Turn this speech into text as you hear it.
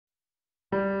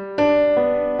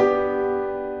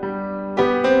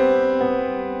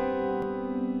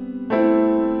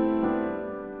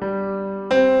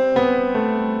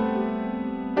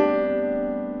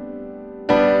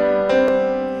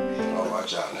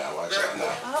watch out now.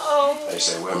 Uh-oh. They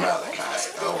say, where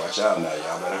Malachi? Oh, watch out now.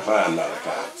 Y'all better find Malachi.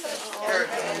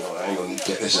 I ain't gonna,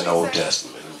 it's an Old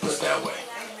Testament. Let me put it that way.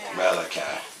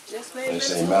 Malachi. They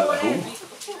say, Mala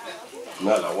who?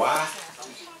 Mala why?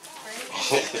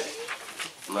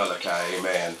 Malachi,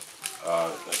 amen.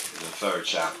 The 3rd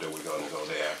chapter, we're going to go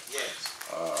there.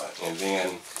 And then,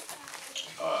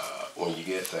 when you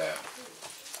get there,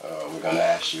 we're going to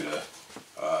ask you to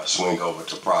swing over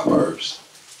to Proverbs,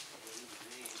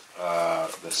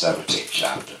 the 17th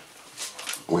chapter.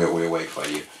 We'll wait for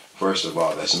you. First of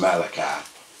all, that's Malachi.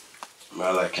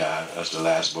 Malachi, that's the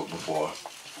last book before.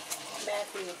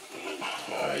 Matthew.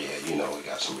 Yeah, you know we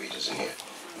got some readers in here.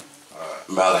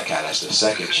 Malachi, that's the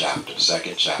 2nd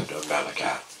chapter of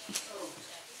Malachi.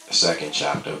 The 2nd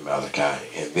chapter of Malachi.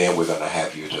 And then we're going to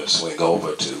have you to swing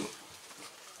over to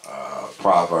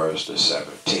Proverbs, the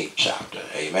 17th chapter.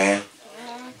 Amen?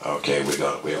 Okay, we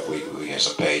got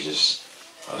some pages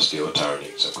still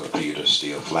turning, some computers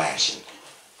still flashing.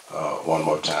 One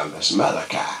more time, that's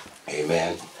Malachi.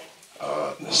 Amen?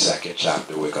 The 2nd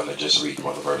chapter, we're going to just read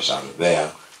one verse out of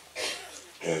there.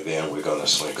 And then we're going to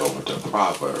swing over to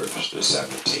Proverbs, the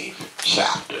 17th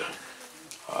chapter.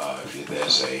 If you're there,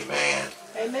 say amen.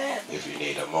 Amen. If you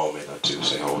need a moment or two,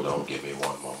 say, hold on, give me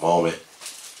one more moment.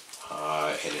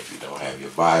 And if you don't have your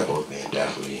Bible, then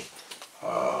definitely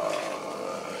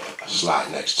slide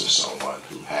next to someone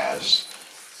who has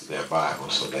their Bible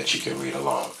so that you can read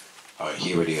along.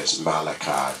 Here it is,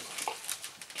 Malachi,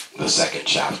 the 2nd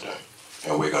chapter.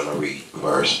 And we're going to read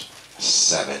verse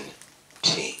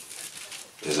 17.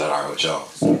 Is that all right with y'all?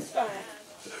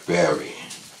 Very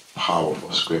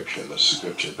powerful scripture, the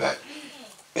scripture that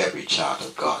every child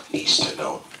of God needs to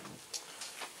know.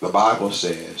 The Bible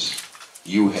says,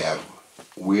 you have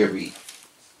wearied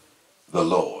the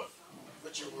Lord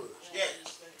with your words.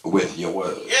 Yes. With your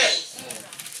words. Yes.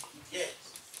 Yes.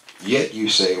 Yet you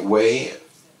say, when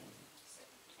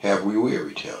have we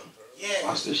wearied him? Yes.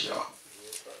 Watch this, y'all.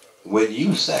 When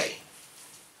you say,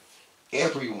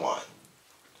 everyone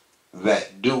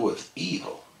that doeth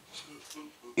evil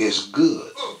is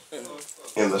good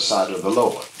in the sight of the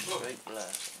Lord,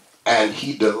 and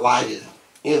he delighteth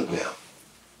in them,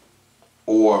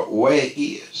 or where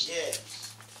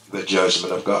is the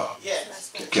judgment of God?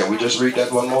 Yes. Can we just read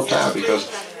that one more time?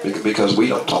 Because we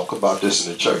don't talk about this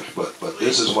in the church, but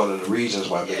this is one of the reasons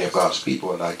why many of God's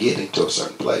people are not getting to a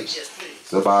certain place.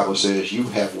 The Bible says you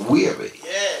have wearied.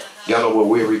 Y'all know what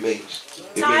weary means?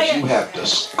 It means you have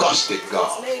disgusted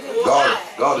God.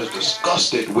 God is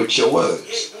disgusted with your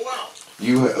words.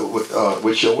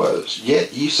 With your words.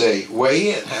 Yet you say,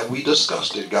 wherein have we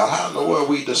disgusted God? How in the world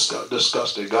we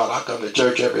disgusted God? I come to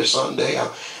church every Sunday.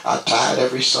 I tithe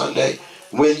every Sunday.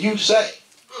 When you say,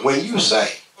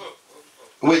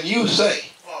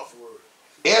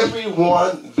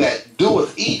 everyone that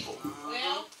doeth evil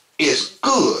is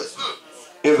good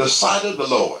in the sight of the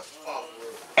Lord,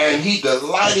 and he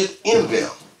delighted in them,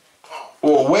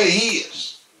 or where he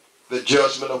is the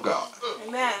judgment of God.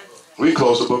 Amen. We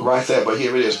close the book right there, but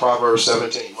here it is, Proverbs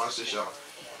 17. Watch this, y'all.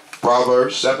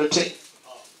 Proverbs 17.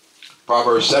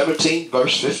 Proverbs 17,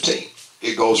 verse 15.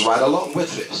 It goes right along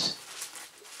with this.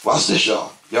 Watch this,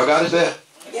 y'all. Y'all got it there?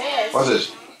 Yes. Watch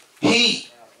this. He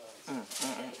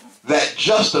that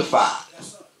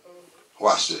justifies,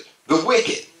 watch this, the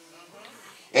wicked,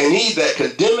 and he that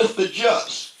condemneth the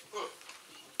just,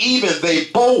 even they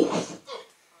both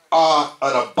are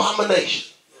an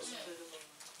abomination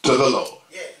to the Lord.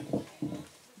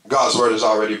 God's word is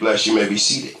already blessed. You may be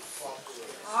seated.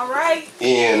 All right.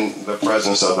 In the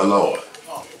presence of the Lord.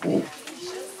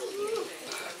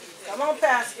 Come on,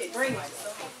 Pastor. Bring it.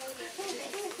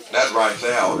 That right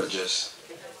there ought to just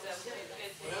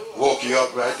woke you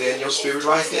up right there in your spirit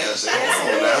right there. Say,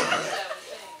 hold on now.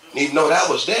 Need to know that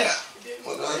was there.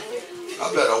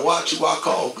 I better watch who I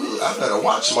call good. I better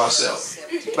watch myself.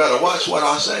 Better watch what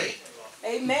I say.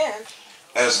 Amen.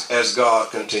 As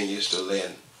God continues to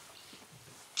lend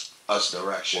us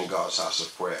direction, God's house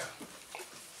of prayer.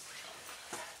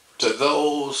 To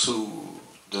those who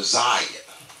desire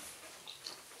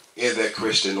in their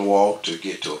Christian walk to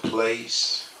get to a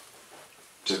place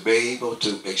to be able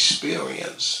to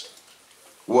experience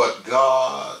what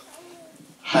God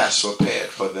has prepared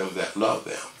for them that love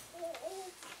them,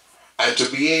 and to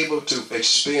be able to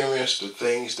experience the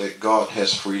things that God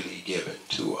has freely given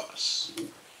to us,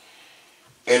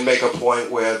 and make a point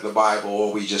where the Bible,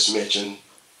 or we just mentioned,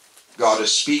 God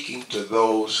is speaking to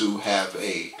those who have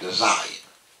a desire,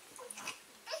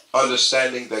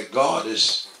 understanding that God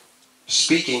is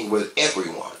speaking with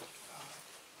everyone,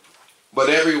 but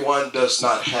everyone does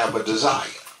not have a desire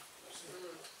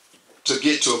to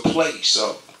get to a place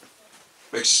of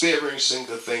experiencing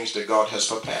the things that God has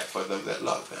prepared for them that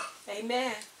love them.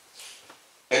 Amen.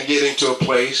 And getting to a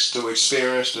place to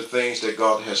experience the things that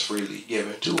God has freely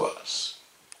given to us.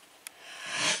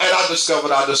 And I discovered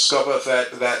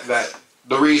that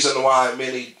the reason why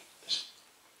many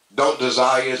don't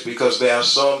desire is because there are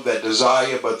some that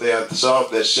desire, but there are some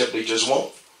that simply just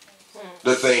want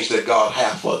the things that God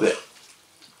has for them.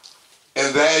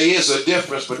 And there is a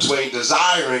difference between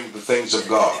desiring the things of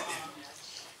God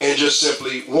and just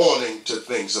simply wanting the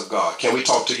things of God. Can we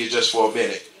talk to you just for a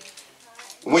minute?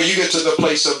 When you get to the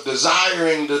place of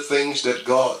desiring the things that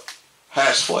God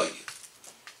has for you,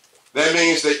 that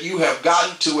means that you have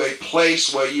gotten to a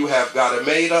place where you have got a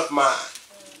made up mind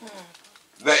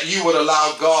that you would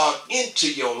allow God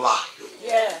into your life.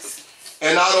 Yes.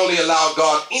 And not only allow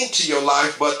God into your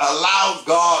life, but allow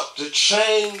God to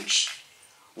change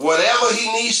whatever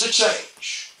he needs to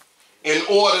change in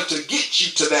order to get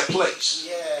you to that place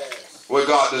where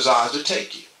God desires to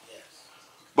take you.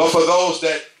 But for those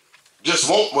that just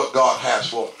want what God has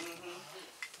for them,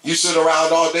 you sit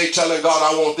around all day telling God,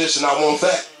 I want this and I want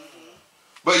that.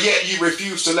 But yet you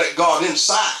refuse to let God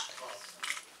inside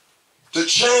to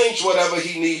change whatever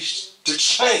he needs to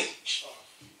change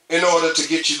in order to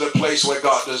get you to the place where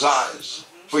God desires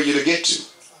for you to get to.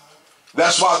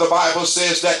 That's why the Bible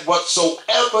says that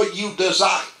whatsoever you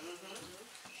desire,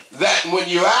 that when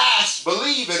you ask,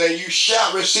 believe it and you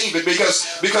shall receive it, because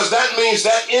that means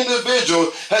that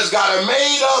individual has got a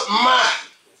made up mind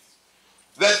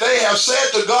that they have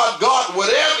said to God, God,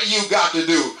 whatever you got to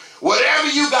do, whatever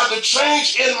you got to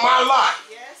change in my life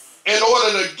in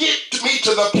order to get me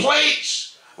to the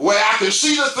place where I can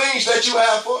see the things that you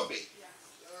have for me.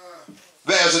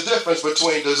 There's a difference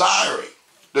between desiring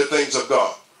the things of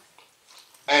God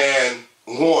and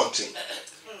wanting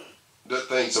the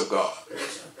things of God.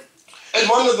 And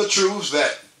one of the truths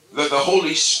that the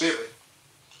Holy Spirit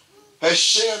has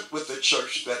shared with the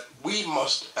church that we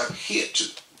must adhere to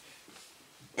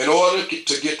in order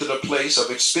to get to the place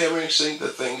of experiencing the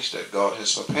things that God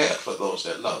has prepared for those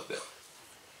that love them,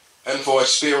 and for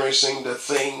experiencing the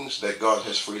things that God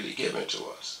has freely given to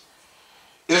us,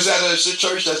 is that as the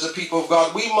church, as the people of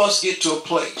God, we must get to a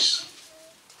place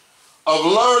of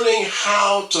learning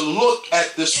how to look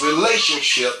at this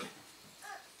relationship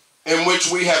in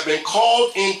which we have been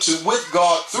called into with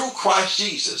God through Christ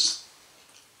Jesus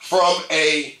from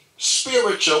a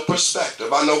spiritual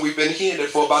perspective. I know we've been hearing it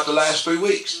for about the last 3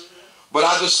 weeks. But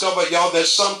I discovered, y'all, that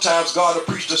sometimes God will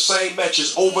preach the same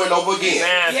message over and over again.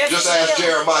 Yes, just ask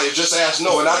Jeremiah, just ask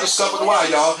Noah. And I discovered why,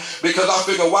 y'all. Because I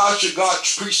figured, why should God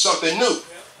preach something new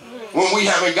when we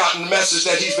haven't gotten the message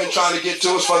that he's been trying to get to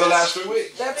us for the last 3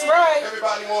 weeks? That's right.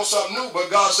 Everybody wants something new, but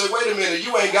God said, wait a minute,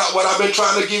 you ain't got what I've been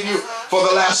trying to give you for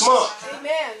the last month.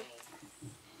 Amen.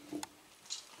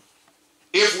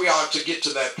 If we are to get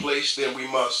to that place, then we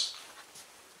must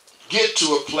get to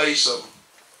a place of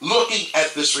looking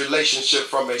at this relationship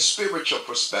from a spiritual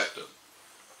perspective,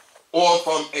 or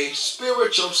from a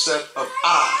spiritual set of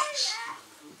eyes,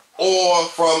 or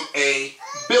from a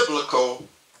biblical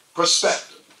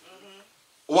perspective.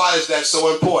 Why is that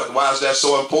so important? Why is that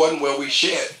so important? Well, we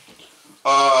shared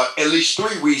at least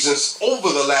 3 reasons over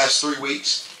the last 3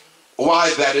 weeks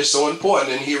why that is so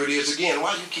important. And here it is again.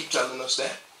 Why do you keep telling us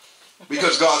that?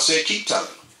 Because God said keep telling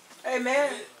them.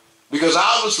 Amen. Because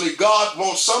obviously God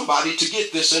wants somebody to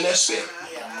get this in their spirit.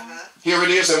 Here it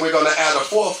is, and we're going to add a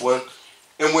 4th one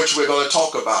in which we're going to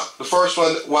talk about. The first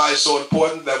one, why it's so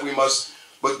important that we must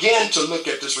begin to look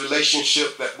at this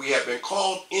relationship that we have been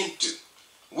called into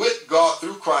with God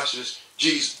through Christ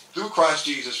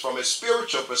Jesus from a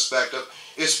spiritual perspective,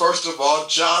 is first of all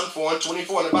John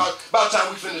 4:24. And about time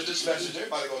we finish this message,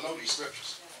 everybody going to know these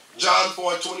scriptures. John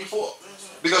 4:24.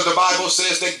 Because the Bible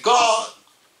says that God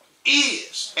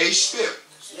is a spirit.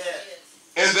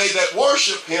 And they that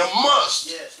worship him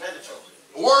must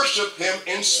worship him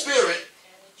in spirit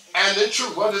and in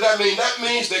truth. What does that mean? That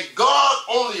means that God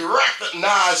only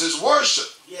recognizes worship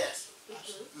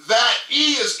that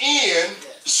is in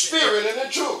spirit and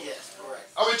in truth.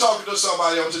 Are we talking to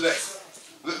somebody on today?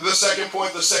 The second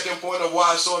point of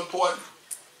why it's so important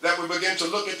that we begin to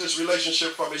look at this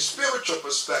relationship from a spiritual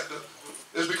perspective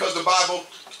is because the Bible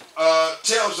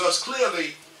tells us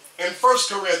clearly in 1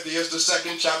 Corinthians, the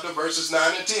 2nd chapter, verses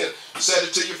 9 and 10. I said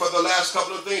it to you for the last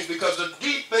couple of things, because the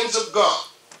deep things of God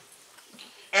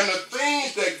and the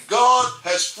things that God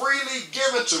has freely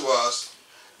given to us,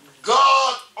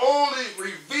 God only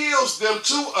reveals them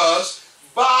to us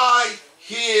by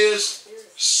his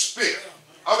Spirit.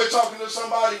 Are we talking to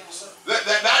somebody?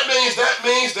 That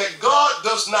means that God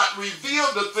does not reveal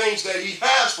the things that he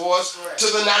has for us to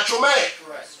the natural man.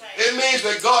 It means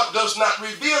that God does not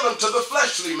reveal them to the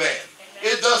fleshly man.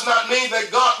 It does not mean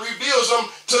that God reveals them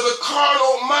to the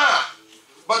carnal mind.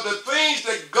 But the things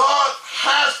that God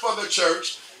has for the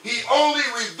church, he only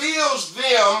reveals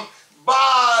them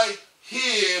by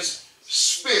his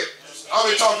Spirit. Are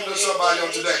we talking to somebody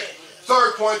on today?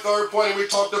 Third point, and we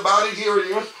talked about it. Here it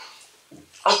is.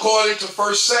 According to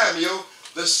 1 Samuel,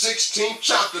 the 16th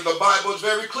chapter, the Bible is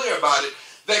very clear about it,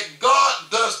 that God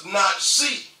does not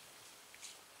see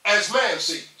as man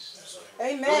sees.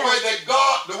 Amen.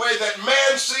 The way that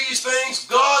man sees things,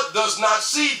 God does not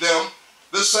see them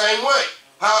the same way.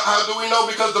 How do we know?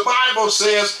 Because the Bible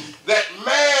says that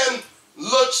man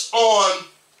looks on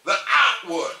the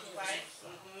outward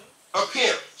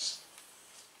appearance,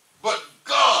 but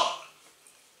God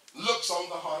looks on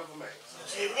the heart of a man.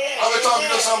 Are we talking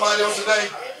to somebody on today?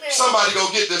 Somebody go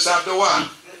get this after a while.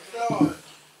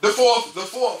 The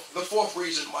fourth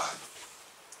reason why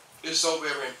it's so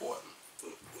very important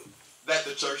that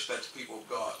the church, that the people of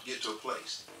God get to a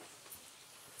place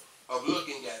of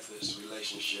looking at this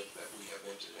relationship that we have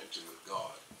entered into with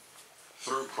God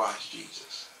through Christ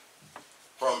Jesus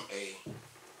from a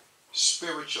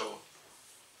spiritual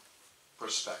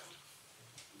perspective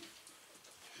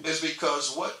is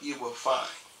because what you will find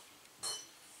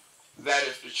that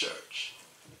if the church,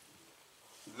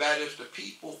 that if the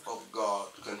people of God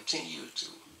continue to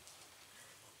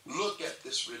look at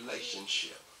this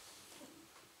relationship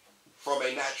from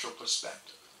a natural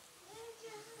perspective,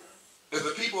 if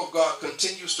the people of God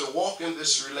continues to walk in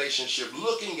this relationship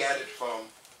looking at it from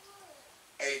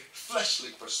a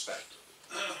fleshly perspective,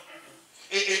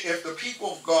 if the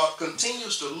people of God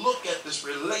continues to look at this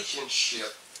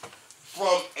relationship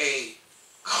from a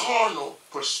carnal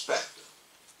perspective,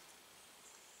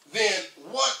 then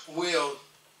what will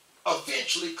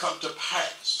eventually come to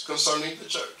pass concerning the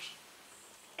church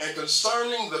and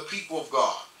concerning the people of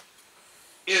God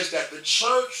is that the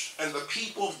church and the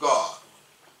people of God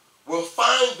will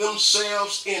find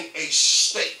themselves in a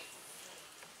state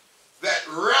that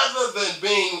rather than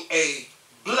being a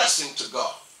blessing to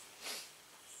God,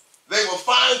 they will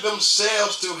find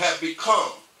themselves to have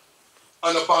become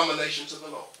an abomination to the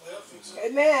Lord.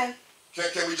 Amen.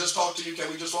 Can we just talk to you? Can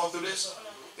we just walk through this?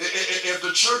 If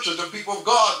the church or the people of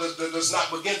God does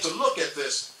not begin to look at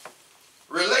this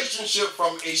relationship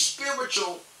from a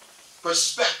spiritual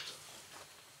perspective,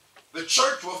 the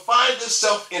church will find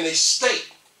itself in a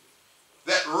state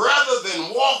that rather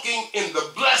than walking in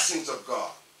the blessings of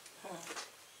God,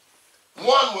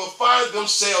 one will find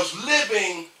themselves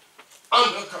living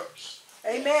under curse.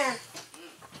 Amen.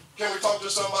 Can we talk to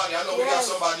somebody? I know we got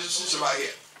somebody just right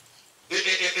here.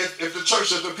 If the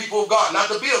church, if the people of God, not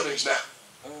the buildings now,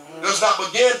 does not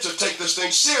begin to take this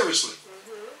thing seriously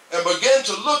and begin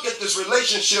to look at this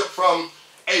relationship from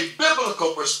a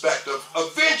biblical perspective,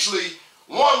 eventually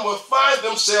one will find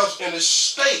themselves in a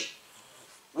state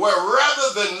where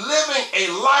rather than living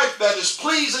a life that is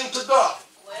pleasing to God,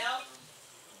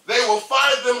 they will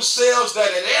find themselves that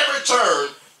at every turn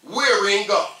wearying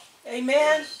God.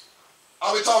 Amen.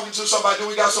 Are we talking to somebody? Do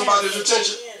we got somebody's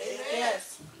attention?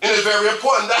 Yes. And it's very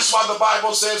important. That's why the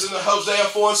Bible says in the Hosea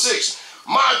 4 and 6,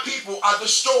 my people are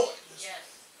destroyed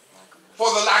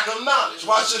for the lack of knowledge.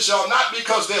 Watch this, y'all. Not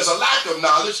because there's a lack of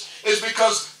knowledge. It's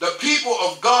because the people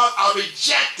of God are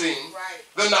rejecting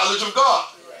the knowledge of God.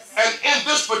 And in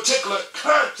this particular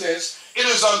context, it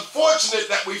is unfortunate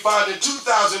that we find in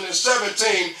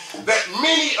 2017 that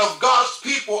many of God's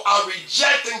people are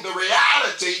rejecting the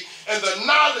reality and the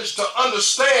knowledge to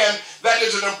understand that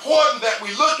it is important that we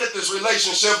look at this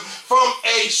relationship from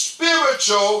a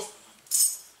spiritual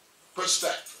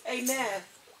perspective. Amen.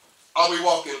 Are we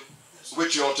walking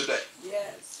with you on today?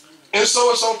 Yes. And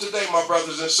so it's on today, my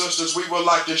brothers and sisters, we would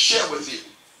like to share with you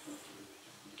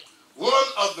one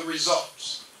of the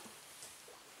results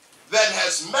that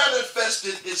has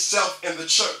manifested itself in the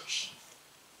church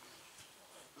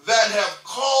that have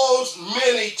caused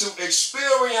many to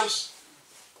experience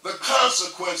the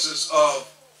consequences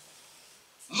of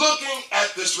looking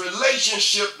at this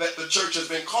relationship that the church has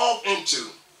been called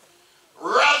into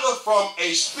rather from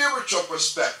a spiritual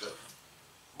perspective,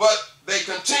 but they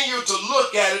continue to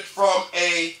look at it from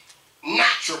a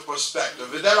natural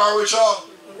perspective. Is that all right, y'all?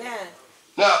 Amen.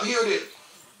 Now, here it is.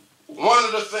 One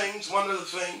of the things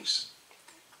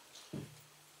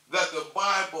that the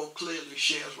Bible clearly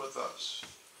shares with us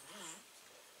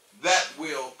that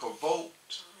will provoke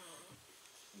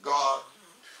God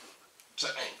to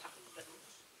anger.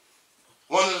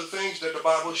 One of the things that the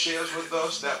Bible shares with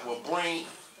us that will bring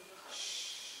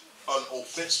an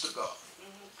offense to God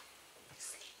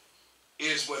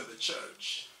is when the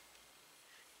church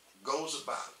goes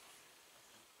about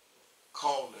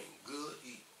calling good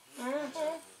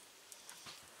evil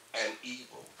and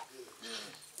evil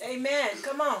good. Amen.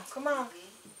 Come on. Come on.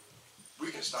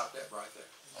 We can stop that right there.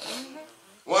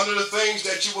 One of the things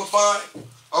that you will find,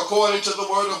 according to the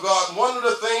Word of God, one of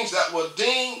the things that will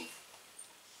deem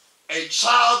a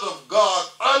child of God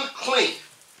unclean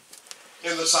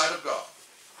in the sight of God,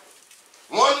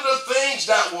 one of the things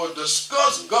that will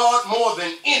disgust God more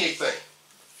than anything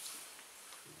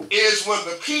is when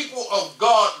the people of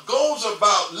God goes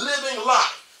about living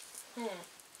life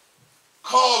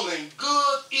calling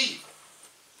good evil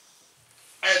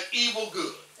and evil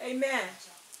good. Amen.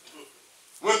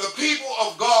 When the people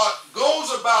of God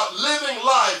goes about living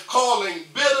life calling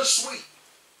bitter sweet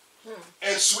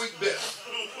and sweet bitter.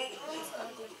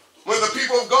 When the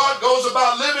people of God goes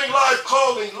about living life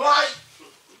calling light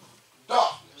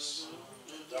darkness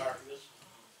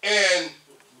and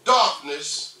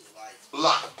darkness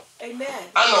light. Amen.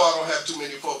 I know I don't have too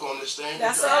many folk on this thing.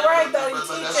 That's all right, though. But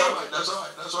that's all right. That's all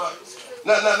right. That's all right.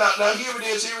 Now, here it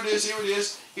is. Here it is. Here it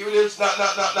is. Here it is. Now,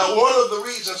 one of the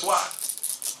reasons why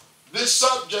this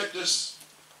subject is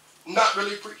not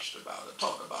really preached about or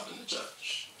taught about in the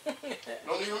church.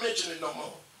 Don't even mention it no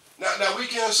more. Now we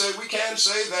can say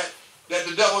that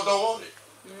the devil don't want it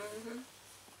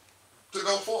to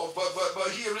go forth. But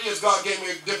here it is. God gave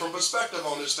me a different perspective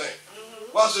on this thing.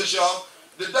 Watch this, y'all.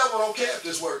 The devil don't care if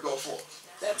this word go forth.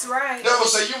 That's right. The devil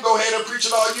say, you can go ahead and preach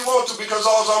it all you want to, because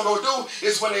all I'm going to do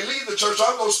is when they leave the church,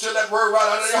 I'm going to steal that word right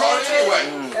out of their heart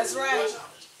anyway. That's right.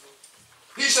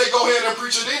 He said, go ahead and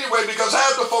preach it anyway, because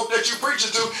half the folk that you preach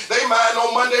it to, they mind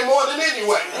on Monday morning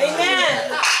anyway.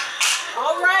 Amen.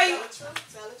 All right.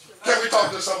 Can we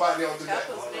talk to somebody on today?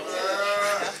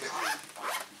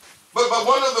 But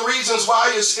one of the reasons why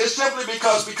is simply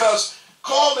because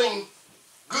calling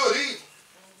good evil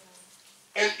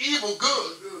and evil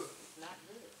good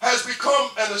has become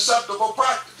an acceptable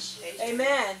practice.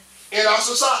 Amen. In our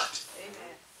society.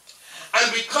 Amen.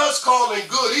 And because calling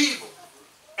good evil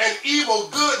and evil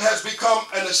good has become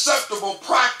an acceptable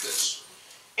practice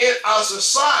in our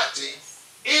society,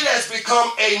 it has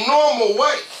become a normal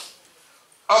way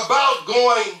about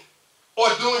going or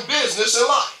doing business in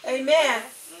life. Amen.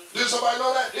 Did somebody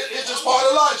know that? It's just part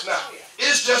of life now.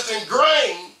 It's just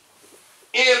ingrained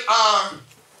in our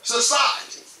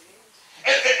society.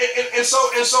 And so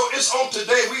it's on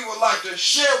today we would like to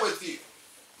share with you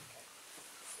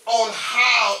on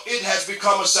how it has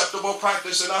become acceptable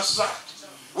practice in our society.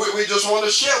 We just want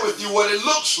to share with you what it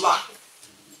looks like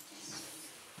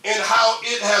and how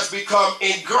it has become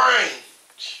ingrained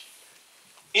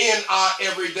in our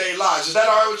everyday lives. Is that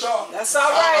all right with y'all? That's all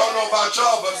right. I don't know about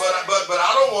y'all, but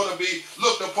I don't want to be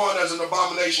looked upon as an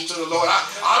abomination to the Lord.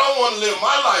 I don't want to live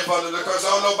my life under the curse.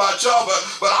 I don't know about y'all,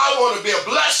 but I want to be a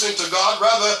blessing to God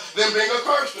rather than being a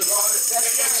curse to God.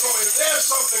 And so if there's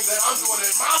something that I'm doing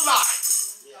in my life,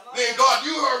 then God,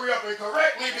 you hurry up and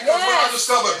correct me, because what I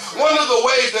discovered, one of the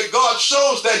ways that God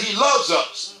shows that he loves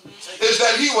us is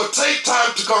that he will take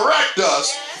time to correct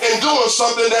us in doing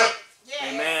something that...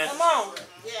 Amen. Come on.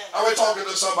 Are we talking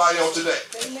to somebody on today?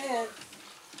 Amen.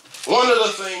 One of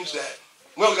the things that,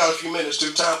 we only got a few minutes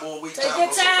to time, boy. Take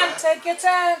your time. Take your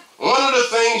time. One of the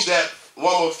things that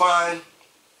one will find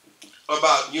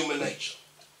about human nature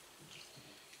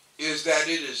is that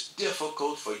it is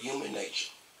difficult for human nature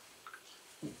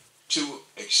to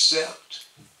accept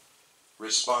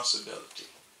responsibility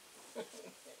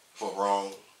for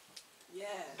wrong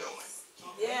doing.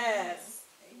 Yes.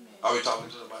 Are we talking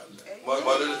to somebody?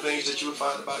 One of the things that you will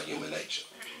find about human nature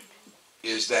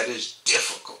is that it's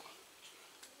difficult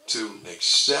to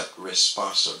accept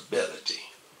responsibility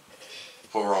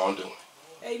for wrongdoing.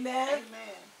 Amen.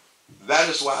 That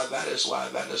is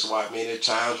why many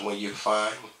times when you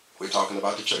find, we're talking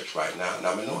about the church right now, and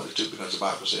I'm in order to, because the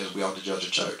Bible says we ought to judge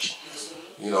the church.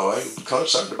 You know, I ain't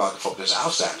concerned about the folk that's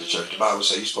outside the church. The Bible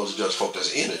says you're supposed to judge folk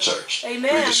that's in the church.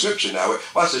 Amen. Read the scripture now.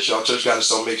 Watch this, y'all. Church got it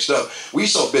so mixed up. We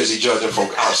so busy judging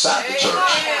folk outside the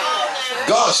church.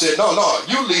 God said, no,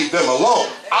 you leave them alone.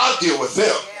 I'll deal with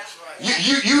them.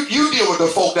 You deal with the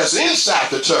folk that's inside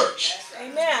the church.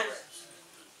 Amen.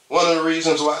 One of the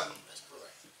reasons why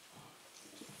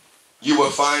you will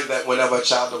find that whenever a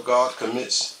child of God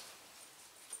commits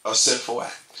a sinful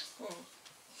act,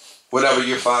 whenever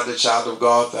you find a child of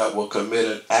God that will commit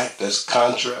an act that's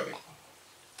contrary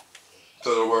to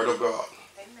the word of God,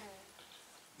 amen,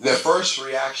 their first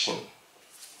reaction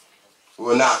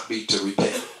will not be to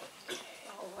repent.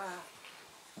 Oh, wow.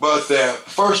 But their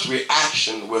first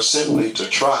reaction was simply to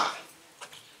try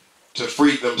to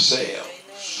free themselves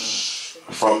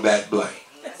from that blame.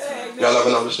 Y'all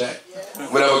ever notice that?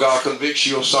 Whenever God convicts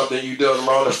you of something you done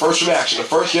wrong, the first reaction, the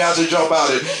first reaction to jump out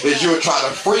is you would try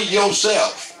to free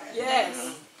yourself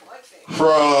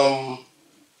from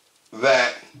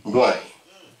that blame.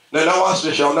 Now watch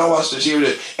this, y'all. Now watch this. Here it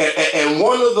is. And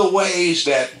one of the ways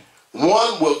that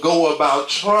one will go about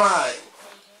trying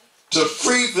to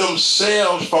free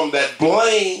themselves from that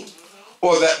blame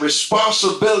or that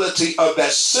responsibility of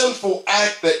that sinful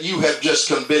act that you have just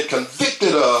been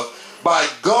convicted of by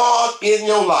God in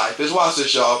your life, is, watch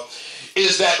this, y'all,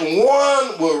 is that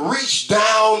one will reach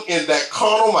down in that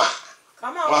carnal mind.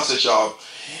 Come on. Watch this, y'all.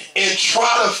 And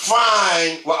try to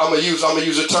find, well, I'm gonna use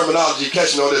a terminology,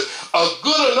 catching on this, a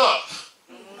good enough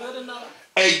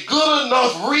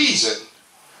reason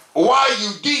why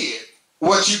you did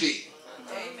what you did.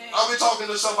 Amen. Are we talking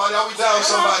to somebody? Are we down with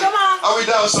somebody? Are we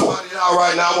down with somebody? All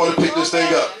right, now I want to pick this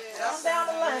thing up.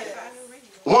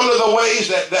 One of the ways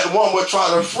that one would try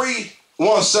to free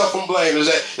oneself from blame is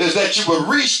that you would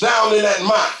reach down in that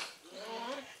mind.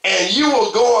 And you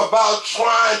will go about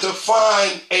trying to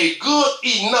find a good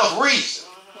enough reason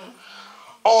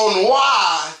on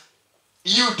why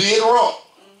you did wrong.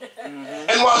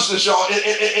 And watch this, y'all.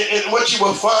 And what you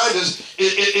will find is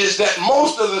that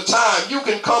most of the time you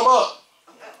can come up.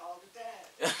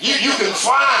 You can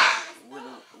find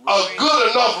a good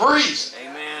enough reason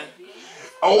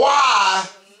why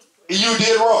you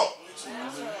did wrong.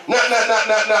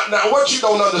 Now, what you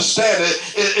don't understand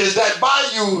is that by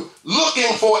you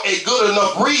looking for a good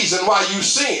enough reason why you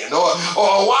sinned, or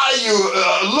why you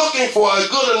looking for a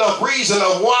good enough reason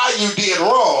of why you did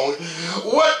wrong,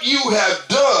 what you have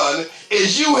done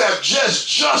is you have just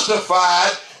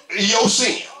justified your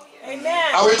sin.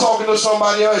 Amen. Are we talking to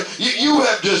somebody else? You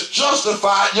have just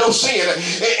justified your sin.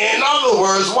 In other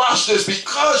words, watch this,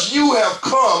 because you have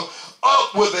come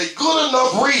up with a good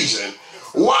enough reason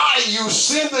why you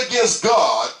sinned against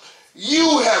God,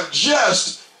 you have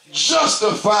just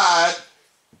justified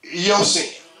your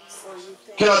sin.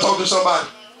 Can I talk to somebody?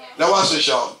 Now watch this,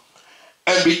 y'all.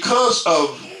 And because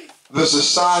of the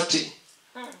society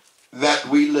that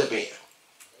we live in,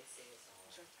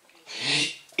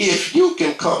 if you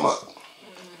can come up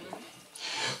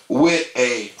with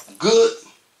a good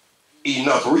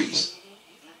enough reason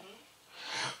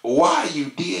why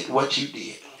you did what you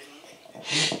did,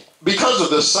 because of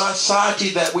the society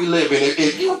that we live in,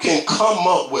 if you can come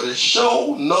up with a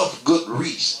sure enough good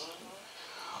reason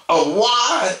of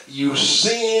why you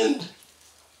sinned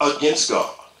against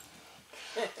God,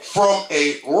 from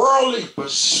a worldly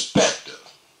perspective,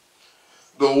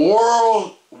 the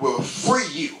world will free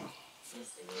you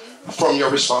from your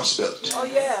responsibility. Oh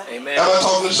yeah. Amen. Am I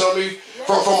talking to somebody?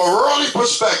 From a worldly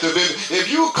perspective,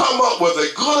 if you come up with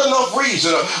a good enough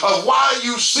reason of why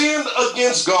you sinned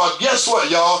against God, guess what,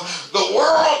 y'all? The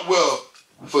world will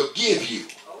forgive you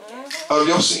of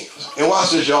your sins. And watch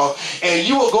this, y'all. And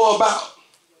you will go about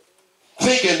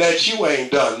thinking that you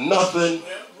ain't done nothing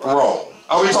wrong.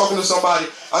 Are we talking to somebody?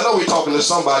 I know we're talking to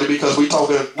somebody because we're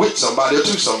talking with somebody or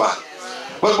to somebody.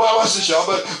 But watch this, y'all.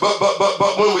 But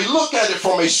when we look at it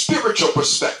from a spiritual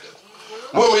perspective,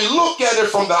 when we look at it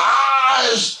from the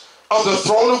eyes of the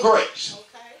throne of grace,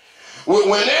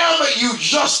 whenever you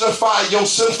justify your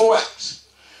sinful acts,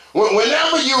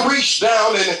 whenever you reach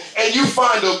down and you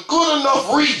find a good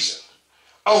enough reason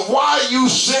of why you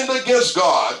sinned against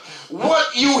God,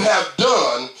 what you have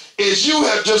done is you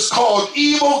have just called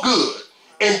evil good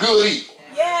and good evil.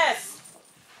 Yes.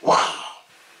 Wow.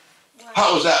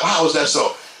 How is that? How is that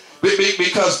so?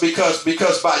 Because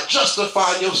by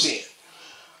justifying your sin,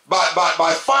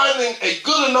 by finding a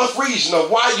good enough reason of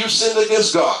why you sinned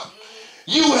against God,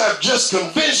 you have just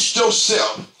convinced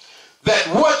yourself that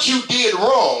what you did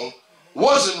wrong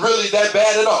wasn't really that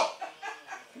bad at all.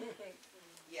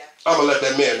 I'm going to let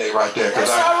that marinate right there, because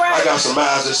I got some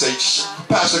eyes that say,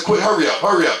 Pastor, quick, hurry up.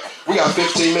 We got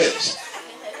 15 minutes.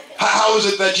 How is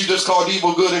it that you just called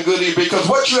evil good and good evil? Because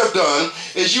what you have done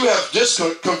is you have just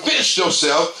convinced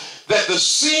yourself that the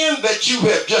sin that you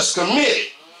have just committed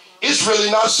is really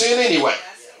not sin anyway.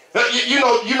 You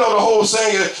know the whole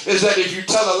saying is that if you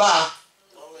tell a lie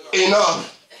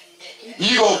enough,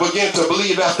 you're going to begin to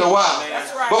believe after a while.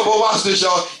 But watch this,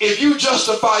 y'all. If you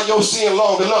justify your sin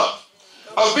long enough,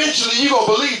 eventually you're going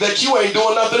to believe that you ain't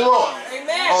doing nothing wrong.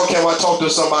 Oh, can I talk to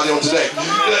somebody on today?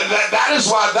 That is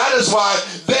why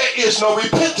there is no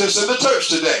repentance in the church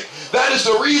today. That is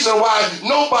the reason why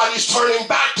nobody's turning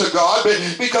back to God,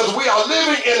 because we are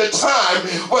living in a time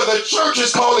where the church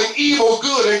is calling evil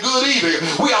good and good evil.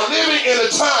 We are living in a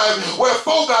time where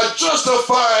folk are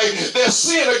justifying their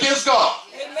sin against God.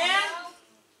 Amen.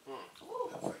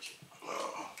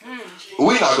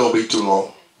 We're not going to be too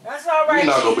long. That's all right.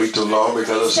 We're not going to be too long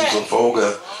because I see some folk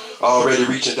already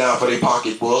reaching down for their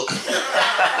pocketbook.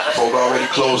 Folk already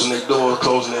closing their doors,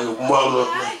 closing their mother.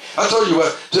 I told you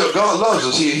what, God loves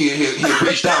us. He'll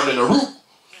reach down in the root.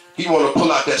 He want to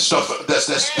pull out that stuff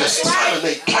that's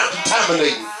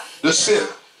contaminating the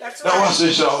spirit. Now watch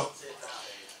this, y'all.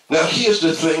 Now here's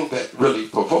the thing that really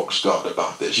provokes God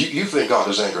about this. You think God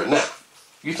is angry now.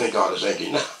 You think God is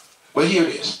angry now. But here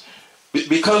it is.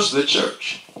 Because the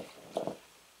church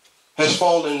has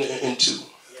fallen into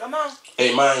a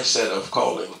mindset of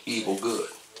calling evil good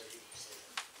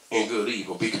and good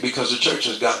evil. Because the church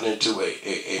has gotten into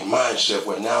a mindset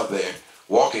where now they're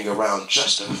walking around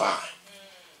justifying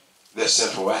their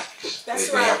sinful acts.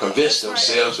 They have convinced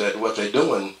themselves that what they're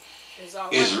doing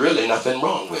is really nothing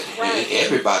wrong with it.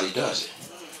 Everybody does it.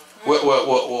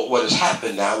 What has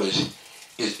happened now is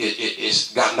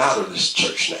it's gotten out of this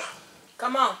church now.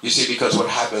 Come on. You see, because what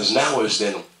happens now is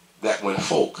then that when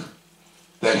folk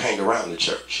that hang around the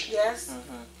church, yes,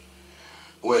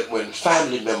 when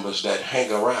family members that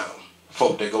hang around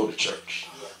folk that go to church,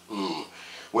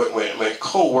 when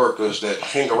co-workers that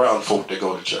hang around folk that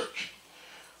go to church,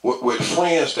 with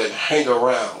friends that hang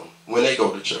around when they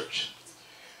go to church,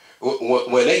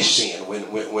 when they sin,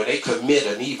 when they commit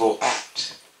an evil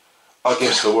act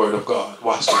against the word of God.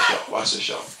 Watch this, y'all. Watch this,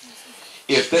 y'all.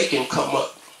 If they can come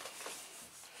up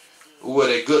with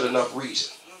a good enough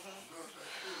reason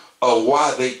of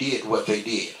why they did what they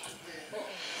did,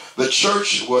 the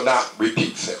church will not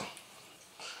rebuke them.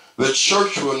 The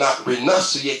church will not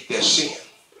renunciate their sin.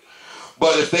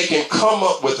 But if they can come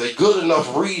up with a good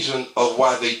enough reason of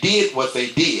why they did what they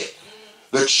did,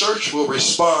 the church will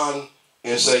respond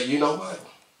and say, you know what?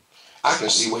 I can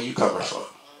see where you're coming from.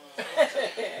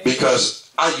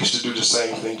 Because I used to do the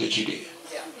same thing that you did.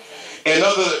 And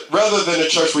rather than the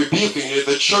church rebuking it,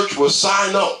 the church will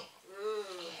sign on.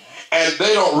 And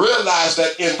they don't realize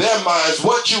that in their minds,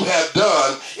 what you have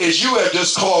done is you have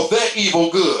just called their evil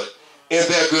good and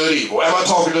their good evil. Am I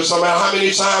talking to somebody? How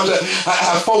many times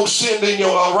have folks sinned in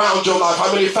around your life?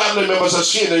 How many family members have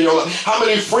sinned in your life? How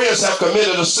many friends have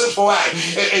committed a sinful act?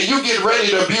 And you get ready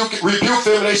to rebuke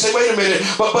them and they say, wait a minute,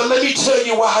 but let me tell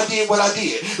you why I did what I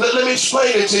did. Let me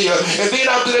explain it to you. And then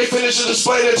after they finish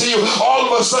explaining it to you, all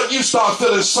of a sudden you start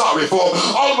feeling sorry for them.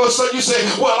 All of a sudden you say,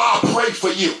 well, I'll pray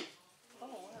for you.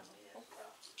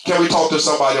 Can we talk to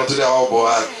somebody on today? Oh boy,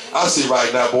 I see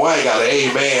right now, boy, I ain't got an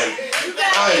amen.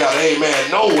 I ain't got an amen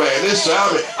nowhere.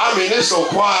 I mean, it's so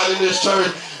quiet in this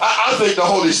church. I think the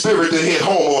Holy Spirit did hit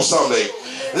home on Sunday.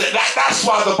 That's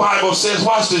why the Bible says,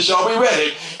 watch this, y'all. We read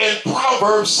it in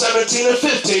Proverbs 17 and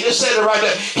 15. It said it right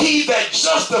there. He that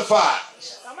justifies.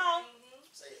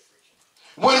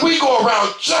 When we go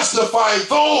around justifying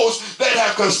those that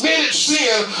have committed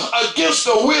sin against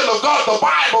the will of God, the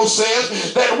Bible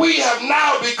says that we have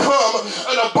now become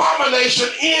an abomination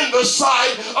in the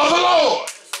sight of the Lord.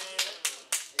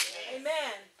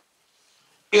 Amen.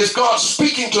 Is God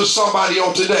speaking to somebody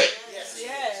on today?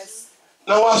 Yes.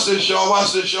 Now watch this, y'all.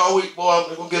 Watch this, y'all.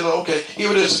 I'm gonna get it. Okay,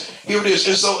 here it is. Here it is.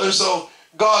 And so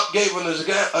God gave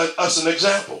us an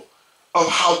example of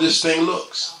how this thing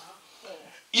looks.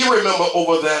 You remember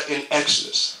over there in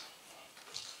Exodus,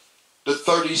 the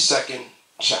 32nd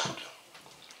chapter,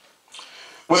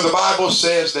 when the Bible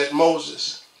says that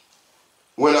Moses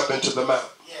went up into the mountain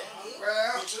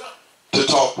to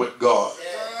talk with God.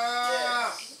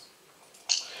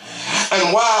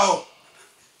 And while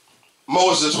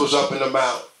Moses was up in the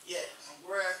mountain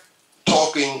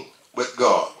talking with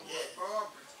God,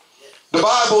 the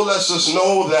Bible lets us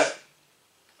know that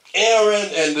Aaron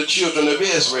and the children of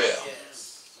Israel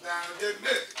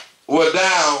were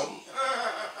down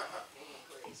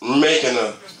making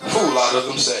a fool out of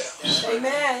themselves.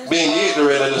 Amen. Being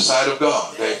ignorant in the sight of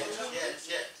God.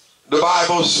 The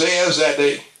Bible says that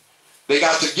they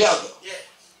got together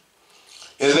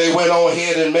and they went on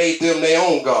ahead and made them their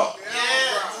own God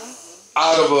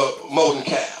out of a molten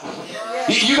calf.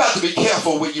 You got to be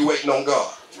careful when you're waiting on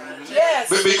God. Yes.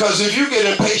 Because if you get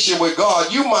impatient with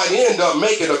God, you might end up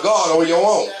making a God on your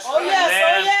own. Oh yes,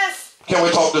 oh yes. Can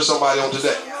we talk to somebody on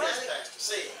today?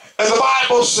 And the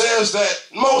Bible says that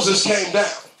Moses came down.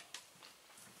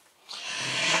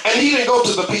 And he didn't go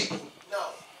to the people.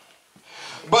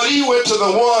 But he went to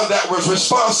the one that was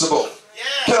responsible.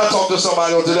 Can I talk to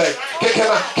somebody on today? Can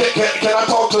I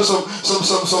talk to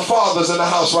some fathers in the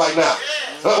house right now?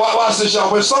 Watch this,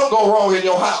 y'all. When something go wrong in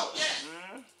your house,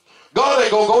 God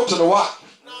ain't gonna go to the wife.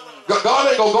 God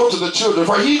ain't gonna go to the children.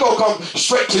 For he gonna come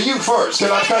straight to you first. Can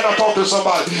I talk to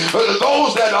somebody?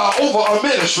 Those that are over a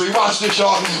ministry, watch this,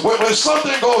 y'all. When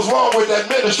something goes wrong with that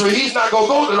ministry, he's not gonna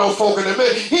go to those folk in the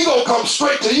ministry. He gonna come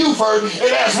straight to you first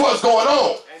and ask what's going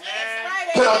on.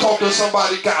 Can I talk to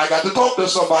somebody? I got to talk to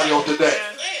somebody on today.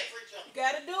 You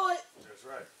got to do it. That's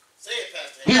right. Say it,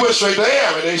 Pastor. He went straight to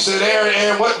Aaron. He said,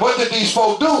 Aaron, what did these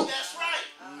folk do? That's right.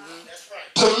 That's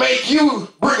right. To make you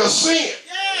bring a sin?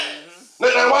 Yes.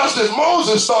 Now watch this.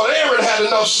 Moses thought Aaron had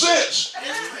enough sense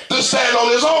to stand on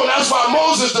his own. That's why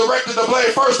Moses directed the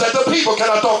blame first at the people. Can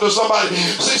I talk to somebody?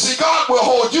 See, God will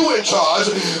hold you in charge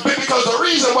because the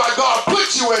reason why God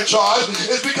puts you in charge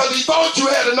is because he thought you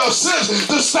had enough sense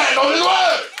to stand on his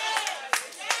word.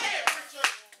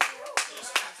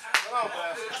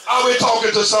 Are we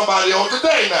talking to somebody on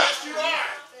today now? Yes, you are.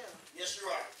 Yes, you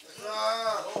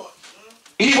are.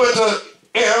 He went to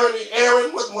Aaron.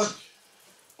 Aaron, what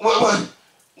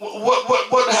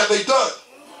have they done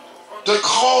to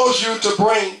cause you to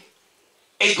bring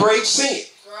a great sin?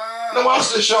 Now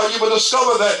watch this, y'all. You will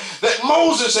discover that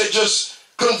Moses had just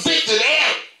convicted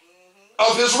Aaron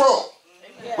of his wrong.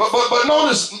 But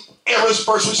notice Aaron's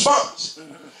first response.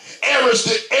 Aaron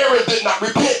did not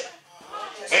repent.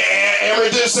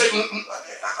 Aaron didn't say,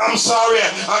 I'm sorry,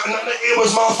 it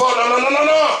was my fault.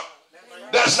 No.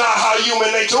 That's not how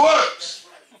human nature works.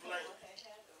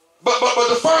 But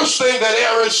the first thing that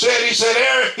Aaron said, he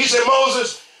said,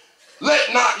 Moses,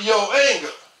 let not your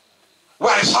anger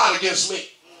wax hot against me.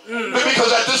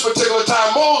 Because at this particular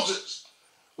time, Moses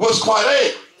was quite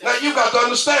angry. Now you got to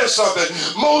understand something.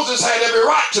 Moses had every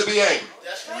right to be angry.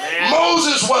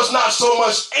 Moses was not so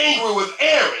much angry with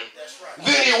Aaron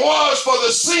than he was for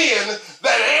the sin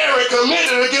that Aaron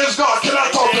committed against God. Can I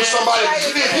talk to somebody?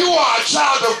 If you are a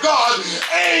child of God,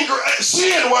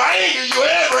 sin will anger you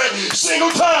every single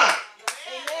time.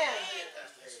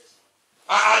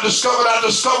 I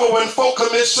discover when folk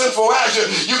commit sinful action,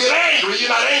 you get angry. You're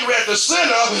not angry at the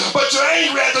sinner, but you're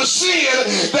angry at the sin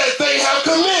that they have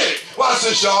committed. Watch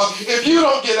this, y'all. If you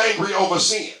don't get angry over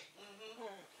sin,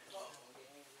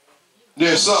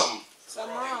 there's something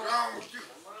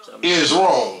is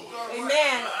wrong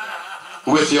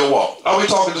with your walk. Are we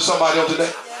talking to somebody on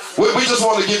today? We just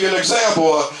want to give you an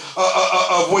example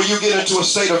of when you get into a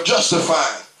state of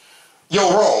justifying your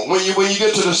wrong. When you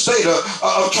get to the state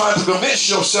of trying to convince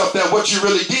yourself that what you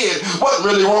really did wasn't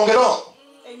really wrong at all.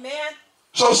 Amen.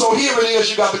 So here it is.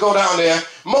 You got to go down there.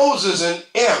 Moses and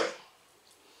Aaron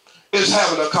is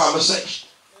having a conversation.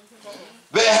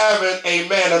 They're having a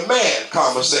man-to-man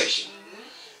conversation.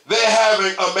 They're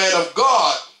having a man of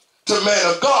God to man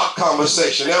of God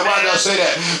conversation. Now why do I say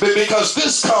that? Because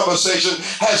this conversation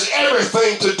has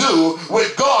everything to do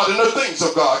with God and the things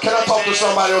of God. Can I talk to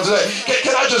somebody on today?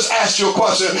 Can I just ask you a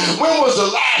question? When was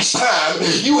the last time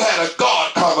you had a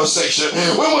God conversation?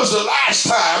 When was the last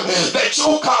time that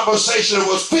your conversation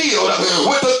was filled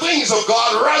with the things of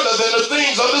God rather than the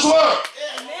things of this world?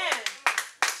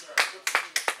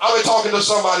 Are we talking to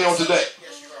somebody on today?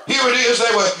 Here it is,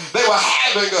 they were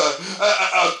having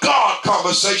a God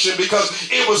conversation because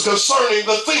it was concerning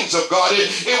the things of God.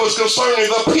 It was concerning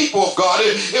the people of God.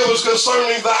 It was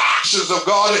concerning the actions of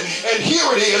God. And here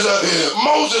it is,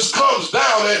 Moses comes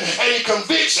down and he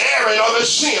convicts Aaron of his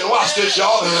sin. Watch this,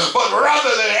 y'all. But rather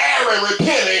than Aaron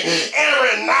repenting,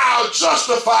 Aaron now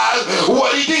justifies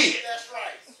what he did.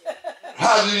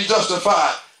 How did he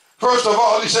justify it? First of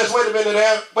all, he says, wait a minute,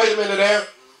 Aaron.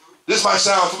 This might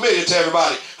sound familiar to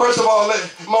everybody. First of all,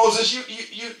 Moses,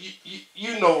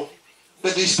 you know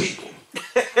that these people,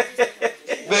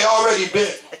 they already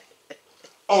been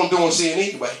on doing sin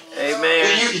anyway. Amen.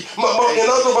 In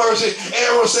other words,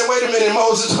 Aaron said, wait a minute,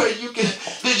 Moses,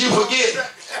 did you forget?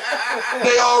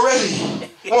 They already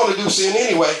want to do sin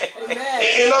anyway.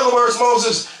 In other words,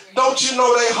 Moses, don't you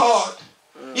know they hard?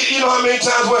 You know how many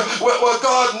times where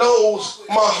God knows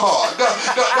my heart.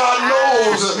 God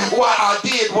knows why I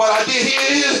did what I did.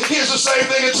 Here's the same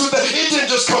thing in 2000. It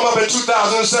didn't just come up in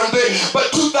 2017,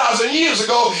 but 2,000 years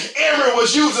ago, Aaron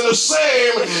was using the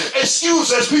same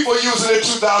excuse as people using in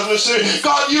 2007.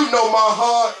 God, you know my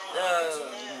heart.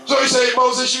 So he said,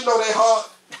 Moses, you know their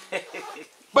heart.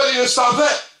 But he didn't stop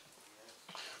that.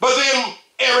 But then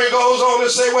Aaron goes on to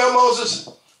say, well,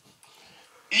 Moses,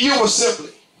 you were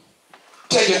simply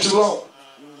taking too long.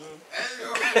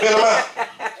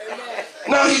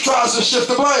 Now he tries to shift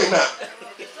the blame now.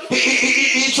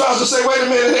 He tries to say, wait a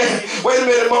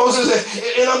minute, Moses,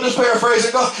 and I'm just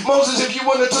paraphrasing. God, Moses, if you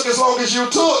wouldn't have took as long as you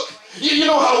took, you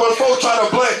know how when folks try to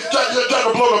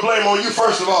blow the blame on you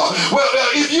first of all. Well,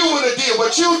 if you wouldn't have did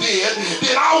what you did,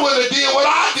 then I wouldn't have did what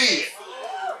I did.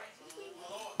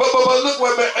 But look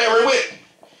where Aaron went.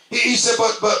 He said,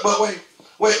 but wait,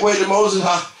 Moses,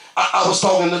 I was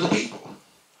talking to the people.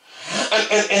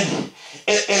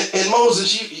 And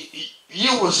Moses,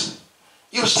 you was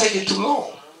taking too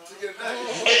long.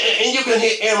 And you can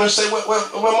hear Aaron say, well,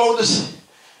 Moses,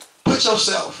 put put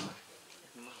yourself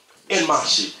in my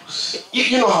shoes.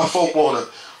 You know how folk want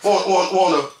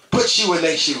to put you in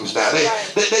their shoes now.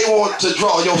 They want to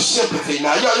draw your sympathy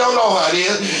now. Y'all know how it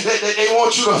is. They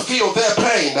want you to feel their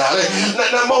pain now.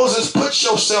 Now Moses, put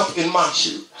yourself in my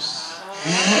shoes.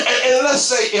 And let's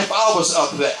say if I was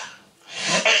up there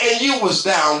and you was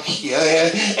down here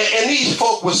and these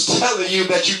folk was telling you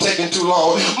that you're taking too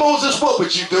long, Moses, what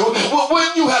would you do? Well,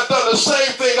 wouldn't you have done the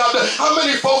same thing I've done? How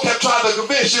many folk have tried to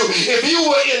convince you if you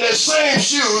were in their same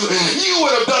shoes, you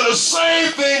would have done the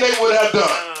same thing they would have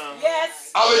done?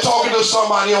 Yes. I've been talking to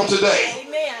somebody on today.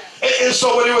 Amen. And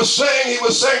so what he was saying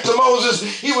to Moses,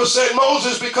 he was saying,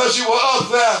 Moses, because you were up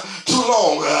there too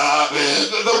long.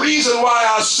 The reason why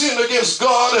I sinned against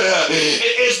God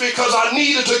is because I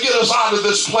needed to get us out of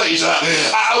this place.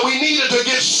 We needed to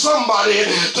get somebody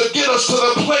to get us to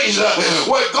the place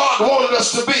where God wanted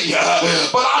us to be.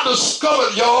 But I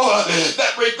discovered, y'all,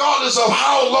 that regardless of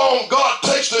how long God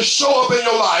takes to show up in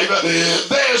your life,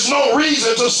 there's no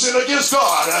reason to sin against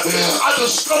God. I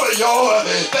discovered, y'all,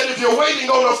 that if you're waiting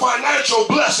on a financial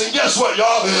blessing, guess what,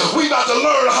 y'all? We got to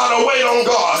learn how to wait on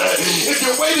God. If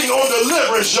you're waiting on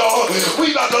deliverance, y'all,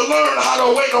 we got to learn how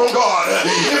to wait on God.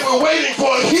 If we're waiting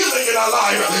for a healing in our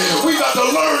life, we got to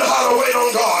learn how to wait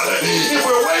on God. If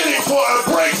we're waiting for a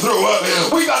breakthrough,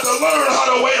 we got to learn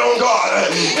how to wait on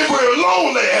God. If we're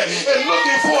lonely and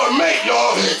looking for a mate,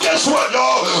 y'all, guess what,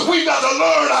 y'all? We got to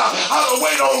learn how to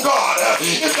wait on God.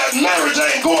 If that marriage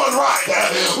ain't going right,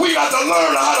 we got to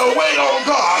learn how to wait on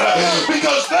God,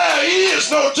 because there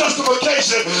is no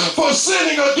justification for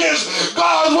sinning against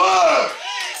God's word.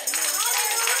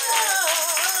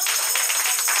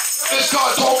 Is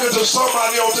God talking to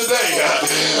somebody on today?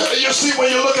 You see, when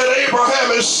you look at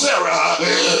Abraham and Sarah,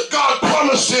 God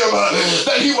promised him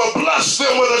that he would bless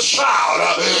them with a child.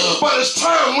 But as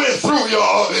time went through,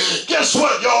 y'all, guess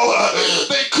what, y'all?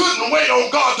 They couldn't wait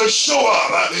on God to show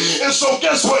up. And so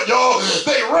guess what, y'all?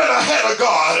 They ran ahead of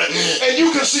God. And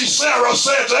you can see Sarah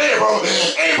said to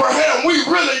Abraham, we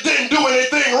really didn't do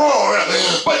anything wrong,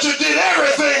 but you did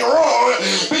everything wrong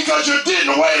because you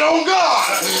didn't wait on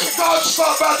God. God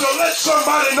stopped out to let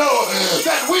somebody know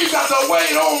that we got to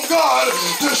wait on God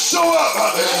to show up.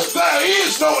 There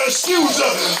is no excuse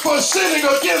for sinning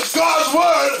against God's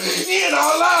word in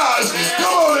our lives.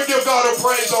 Come on and give God a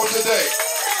praise on today.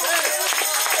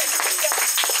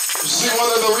 See,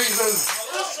 one of the reasons,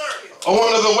 or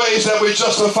one of the ways that we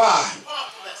justify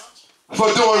for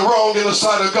doing wrong in the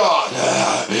sight of God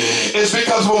is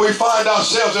because when we find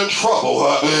ourselves in trouble,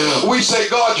 we say,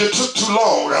 God, you took too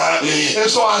long, and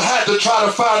so I had to try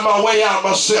to find my way out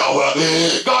myself.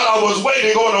 God, I was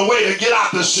waiting on a way to get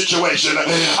out this situation.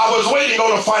 I was waiting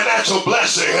on a financial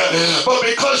blessing, but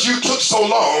because you took so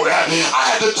long,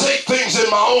 I had to take things in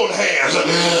my own hands.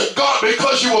 God,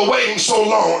 because you were waiting so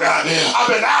long, I've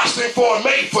been asking for a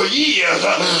mate for years,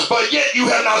 but yet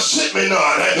you have not sent me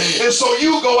none. And so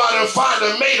you go out and find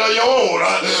a mate of your own.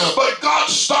 But God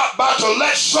stopped by to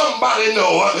let somebody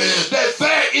know that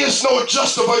there is no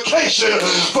justification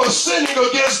for sinning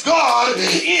against God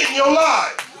in your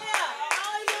life.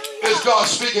 Is God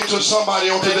speaking to somebody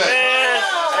on today?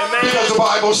 Amen. Because the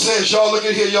Bible says, y'all, look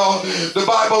at here, y'all. The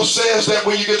Bible says that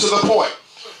when you get to the point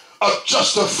of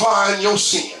justifying your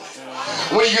sin,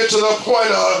 when you get to the point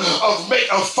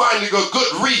of finding a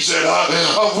good reason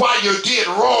of why you did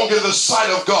wrong in the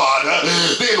sight of God,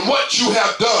 then what you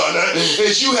have done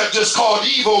is you have just called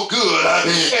evil good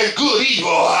and good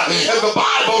evil. And the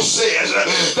Bible says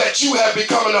that you have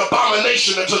become an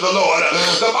abomination unto the Lord.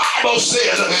 The Bible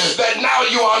says that now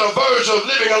you are on the verge of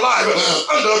living a life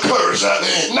under a curse.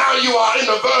 Now you are in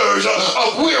the verge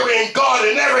of wearying God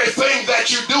in everything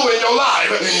that you do in your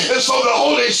life. And so the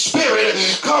Holy Spirit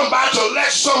come by to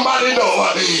let somebody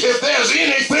know if there's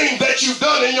anything that you've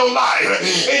done in your life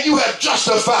and you have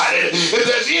justified it, if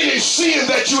there's any sin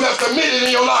that you have committed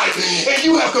in your life and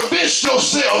you have convinced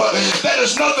yourself that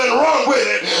there's nothing wrong with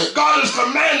it, God is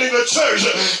commanding the church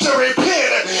to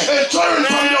repent and turn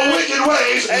from your wicked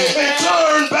ways and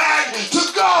turn back to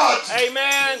God.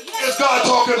 Amen. Is God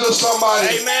talking to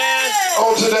somebody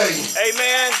on today?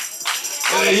 Amen.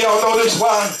 And y'all know this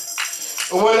why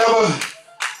whenever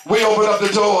we open up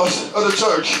the doors of the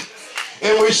church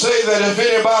and we say that if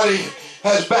anybody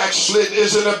has backslidden,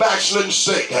 is in a backslidden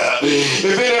state.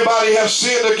 If anybody has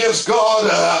sinned against God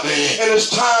and it's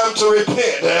time to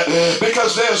repent,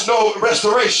 because there's no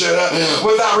restoration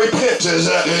without repentance.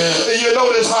 You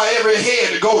notice how every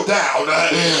head go down.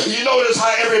 You notice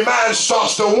how every mind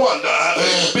starts to wonder,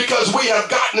 because we have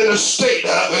gotten in a state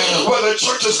where the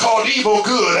church is called evil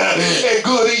good and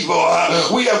good evil.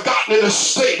 We have gotten in a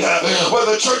state where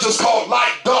the church is called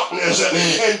light darkness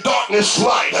and darkness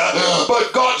light.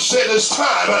 But God said it's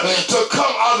time to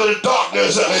come out of the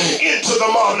darkness into the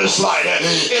marvelous light.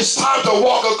 It's time to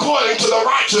walk according to the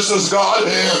righteousness of God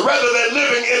rather than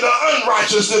living in the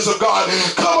unrighteousness of God.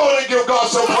 Come on and give God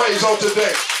some praise on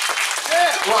today.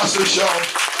 Watch this, y'all.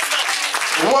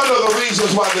 One of the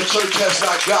reasons why the church has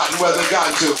not gotten where they've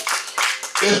gotten to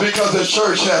is because the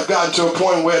church have gotten to a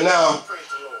point where now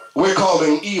we're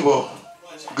calling evil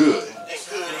good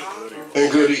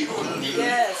and good evil.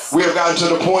 Yes. We have gotten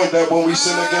to the point that when we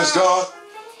sin against God,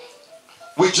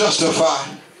 we justify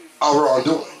our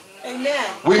wrongdoing. Amen.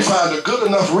 We find a good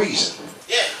enough reason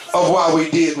of why we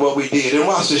did what we did. And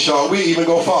watch this, y'all. We even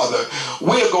go farther.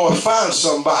 We're going to find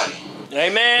somebody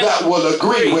that will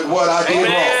agree with what I did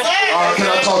wrong.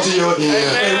 Can I talk to you?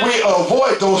 And we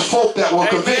avoid those folk that will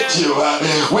convict you.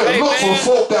 We look for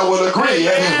folk that will agree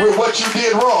with what you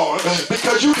did wrong,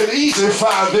 because you can easily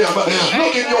find them.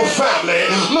 Look in your family,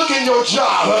 look in your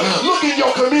job, look in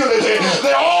your community.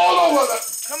 They're all over the...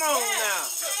 Come on now.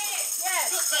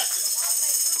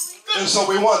 And so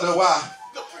we wonder why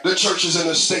the church is in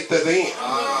the state that they're in.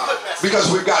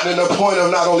 Because we've gotten to the point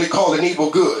of not only calling evil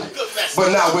good,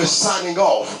 but now we're signing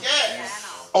off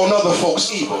on other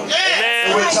folks' evil.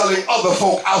 And we're telling other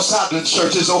folk outside the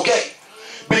church it's okay,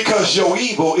 because your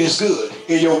evil is good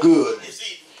and your good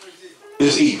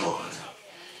is evil.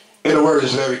 And the word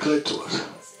is very clear to us.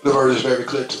 The word is very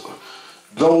clear to us.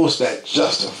 Those that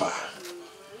justify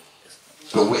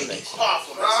the wicked.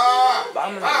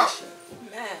 Abomination.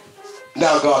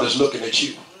 Now God is looking at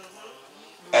you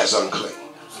as unclean.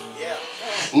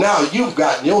 Now you've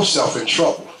gotten yourself in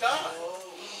trouble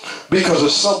because of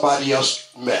somebody else's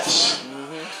mess.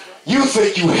 You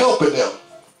think you helping them,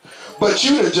 but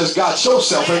you done just got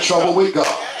yourself in trouble with God.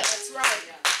 That's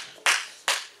right.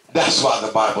 That's why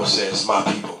the Bible says my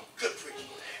people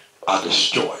are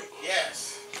destroyed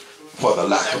for the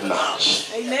lack of knowledge.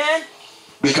 Amen.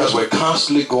 Because we're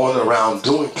constantly going around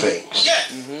doing things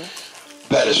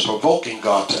that is provoking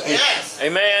God to anger.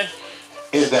 Amen.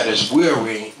 And that is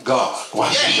wearying God.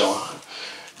 Watch this, y'all.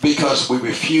 Because we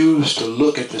refuse to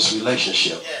look at this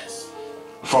relationship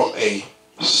from a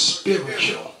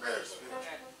spiritual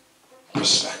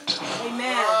perspective.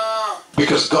 Amen.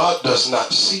 Because God does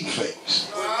not see things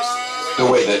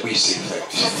the way that we see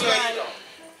things.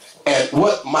 And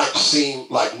what might seem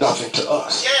like nothing to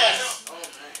us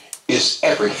is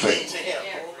everything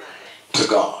to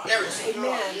God.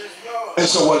 Amen. And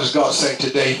so what is God saying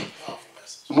today?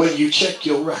 When you check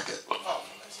your record,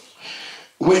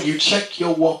 when you check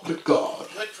your walk with God,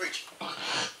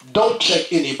 don't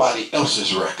check anybody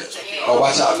else's record. Oh,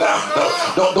 watch out now.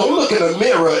 Don't look in the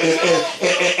mirror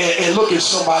and look at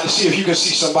somebody, see if you can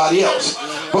see somebody else.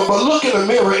 But look in the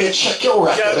mirror and check your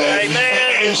record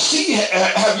and see,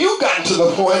 have you gotten to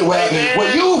the point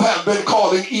where you have been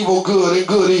calling evil good and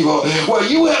good evil, where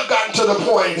you have gotten to the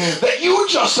point that you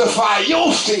justify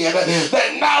your sin,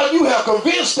 that now you have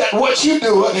convinced that what you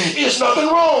do is nothing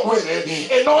wrong with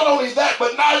it. And not only that,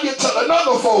 but now you tell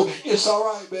another folk, it's all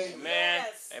right, baby. Amen.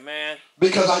 Amen.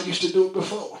 Because I used to do it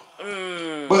before.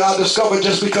 But I discovered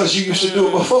just because you used to do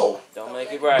it before, don't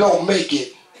make it right. Don't make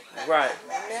it right.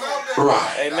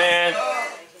 Right. Amen.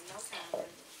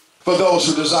 For those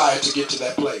who desire to get to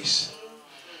that place,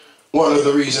 one of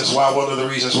the reasons why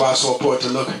it's so important to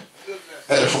look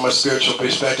at it from a spiritual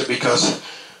perspective, because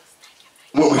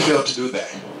when we fail to do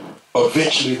that,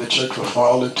 eventually the church will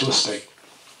fall into a state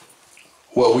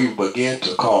where we begin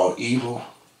to call evil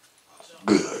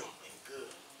good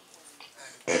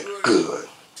and good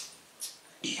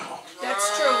evil.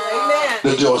 That's true. Amen.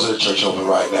 The doors of the church open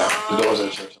right now. The doors of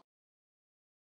the church.